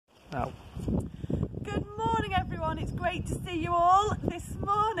Oh. Good morning everyone, it's great to see you all. This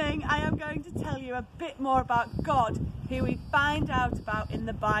morning I am going to tell you a bit more about God, who we find out about in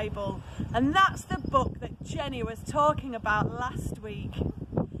the Bible. And that's the book that Jenny was talking about last week.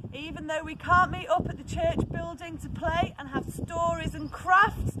 Even though we can't meet up at the church building to play and have stories and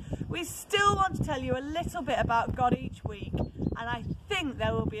crafts, we still want to tell you a little bit about God each week. And I think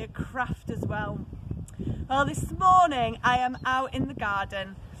there will be a craft as well. Well, this morning I am out in the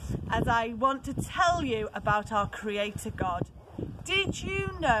garden as I want to tell you about our Creator God. Did you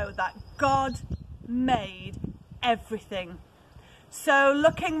know that God made everything? So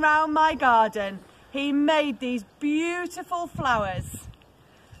looking round my garden, He made these beautiful flowers.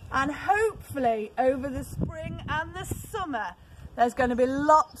 And hopefully over the spring and the summer, there's going to be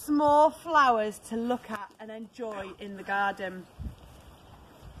lots more flowers to look at and enjoy in the garden.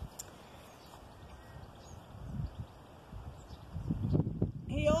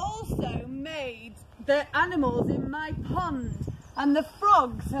 He also made the animals in my pond, and the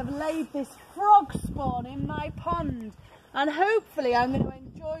frogs have laid this frog spawn in my pond, and hopefully I'm going to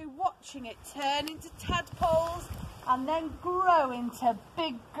enjoy watching it turn into tadpoles and then grow into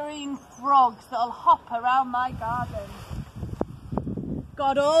big green frogs that'll hop around my garden.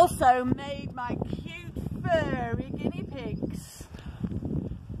 God also made my cute furry guinea pigs.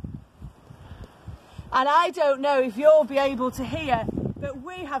 And I don't know if you'll be able to hear, but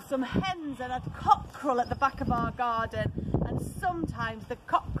we have some hens and a cockerel at the back of our garden, and sometimes the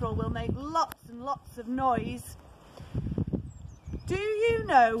cockerel will make lots and lots of noise. Do you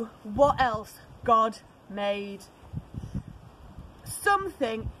know what else God made?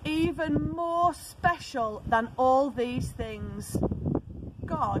 Something even more special than all these things.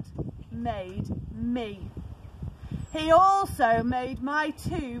 God made me. He also made my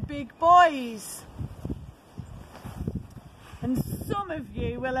two big boys. And some of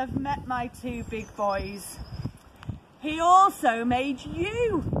you will have met my two big boys. He also made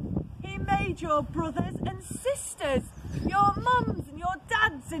you. He made your brothers and sisters, your mums and your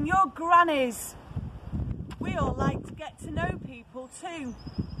dads and your grannies. We all like to get to know people too.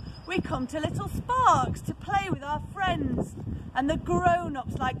 We come to Little Sparks to play with our friends, and the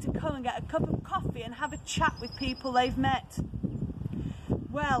grown-ups like to come and get a cup of coffee and have a chat with people they've met.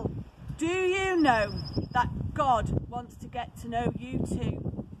 Well, do you know that God wants to get to know you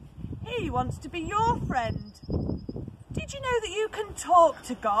too? He wants to be your friend. Did you know that you can talk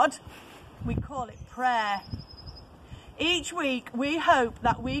to God? We call it prayer. Each week we hope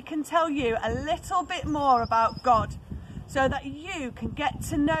that we can tell you a little bit more about God so that you can get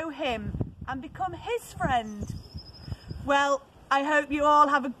to know Him and become His friend. Well, I hope you all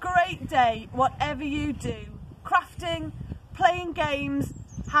have a great day, whatever you do. Crafting, playing games,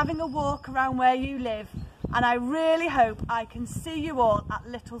 having a walk around where you live. And I really hope I can see you all at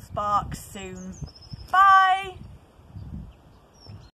Little Sparks soon.